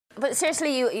But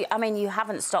seriously, I mean, you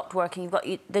haven't stopped working. You've got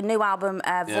the new album,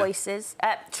 Voices.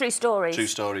 True Stories. True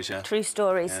Stories, yeah. True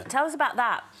Stories. Yeah. Tell us about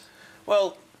that.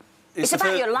 Well, it's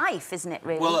about your life, isn't it,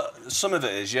 really? Well, some of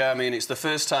it is, yeah. I mean, it's the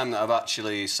first time that I've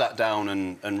actually sat down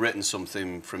and written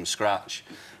something from scratch.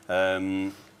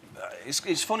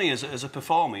 It's funny, as a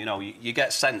performer, you know, you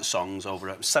get sent songs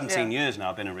over 17 years now.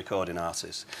 I've been a recording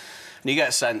artist. And you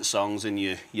get sent songs and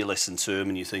you listen to them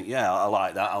and you think, yeah, I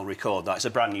like that, I'll record that. It's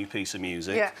a brand new piece of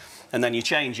music. Yeah. And then you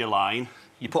change your line,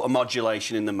 you put a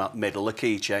modulation in the middle, a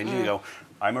key change, and you go,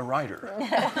 I'm a writer.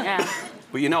 Yeah.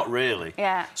 But you're not really.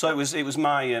 Yeah. So it was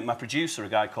my producer, a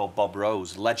guy called Bob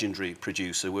Rose, legendary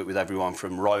producer, worked with everyone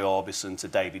from Roy Orbison to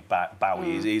David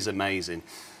Bowie. He's amazing.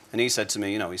 And he said to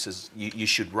me, you know, he says, you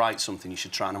should write something, you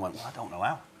should try. And I went, well, I don't know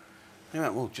how. He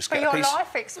went, well, just get a piece. Your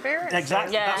life experience.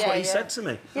 Exactly, that's what he said to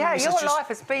me. Yeah, your life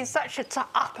has been such a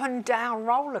up and down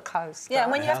roller coaster. Yeah,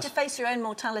 and when you have to face your own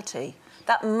mortality,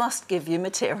 that must give you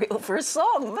material for a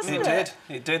song, mustn't it?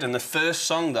 It did. And the first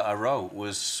song that I wrote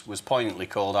was poignantly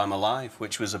called I'm Alive,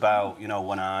 which was about, you know,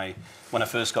 when I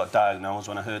first got diagnosed,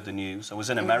 when I heard the news. I was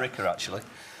in America, actually.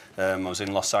 I was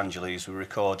in Los Angeles. We were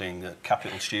recording at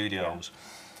Capitol Studios.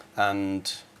 And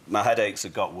my headaches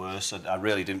had got worse. I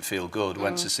really didn't feel good.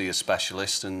 Went to see a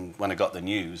specialist, and when I got the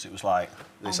news, it was like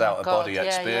this out-of-body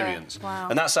experience. Wow.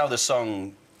 And that's how the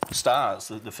song starts.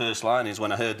 The first line is,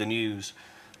 when I heard the news,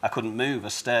 I couldn't move. I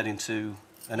stared into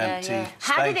an empty space.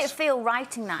 How did it feel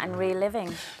writing that and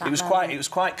reliving that It was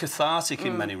quite cathartic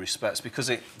in many respects, because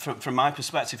from my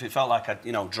perspective, it felt like I'd,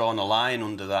 you know, drawn a line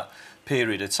under that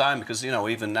period of time, because, you know,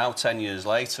 even now, 10 years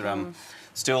later, I'm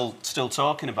still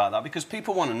talking about that, because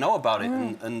people want to know about it,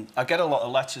 and I get a lot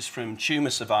of letters from tumour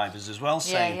survivors as well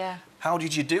saying, how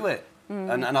did you do it?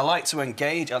 And I like to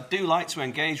engage. I do like to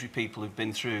engage with people who've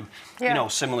been through, you know,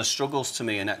 similar struggles to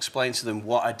me, and explain to them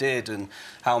what I did and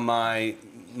how my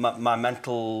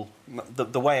mental,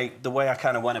 the way I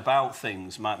kind of went about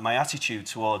things, my attitude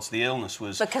towards the illness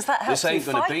was, because that helps you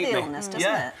fight the illness, doesn't it?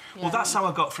 Yeah. Well, that's how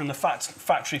I got from the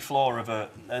factory floor of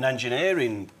an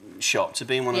engineering shop to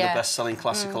being one of the best-selling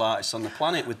classical artists on the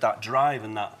planet, with that drive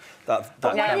and that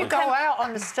But when you go out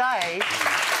on the stage,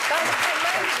 when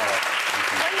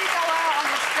you go out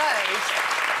on the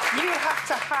stage, you have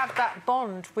to have that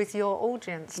bond with your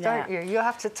audience, don't you? You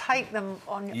have to take them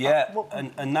on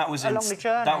and that was along the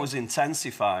journey. That was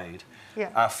intensified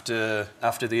after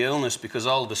the illness, because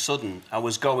all of a sudden I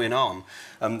was going on.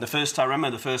 I remember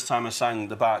the first time I sang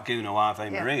the Bart Gounod Ave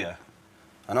Maria,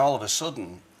 and all of a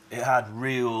sudden it had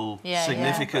real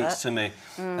significance to me.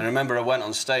 And I remember I went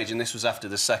on stage, and this was after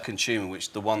the second tune,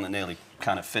 which the one that nearly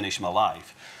kind of finished my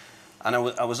life. And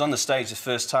I was on the stage the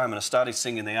first time, and I started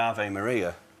singing the Ave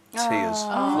Maria, tears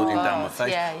flooding down my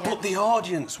face. But the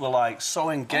audience were, like, so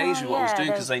engaged with what I was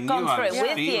doing, because they knew I was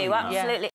feeling that. Absolutely.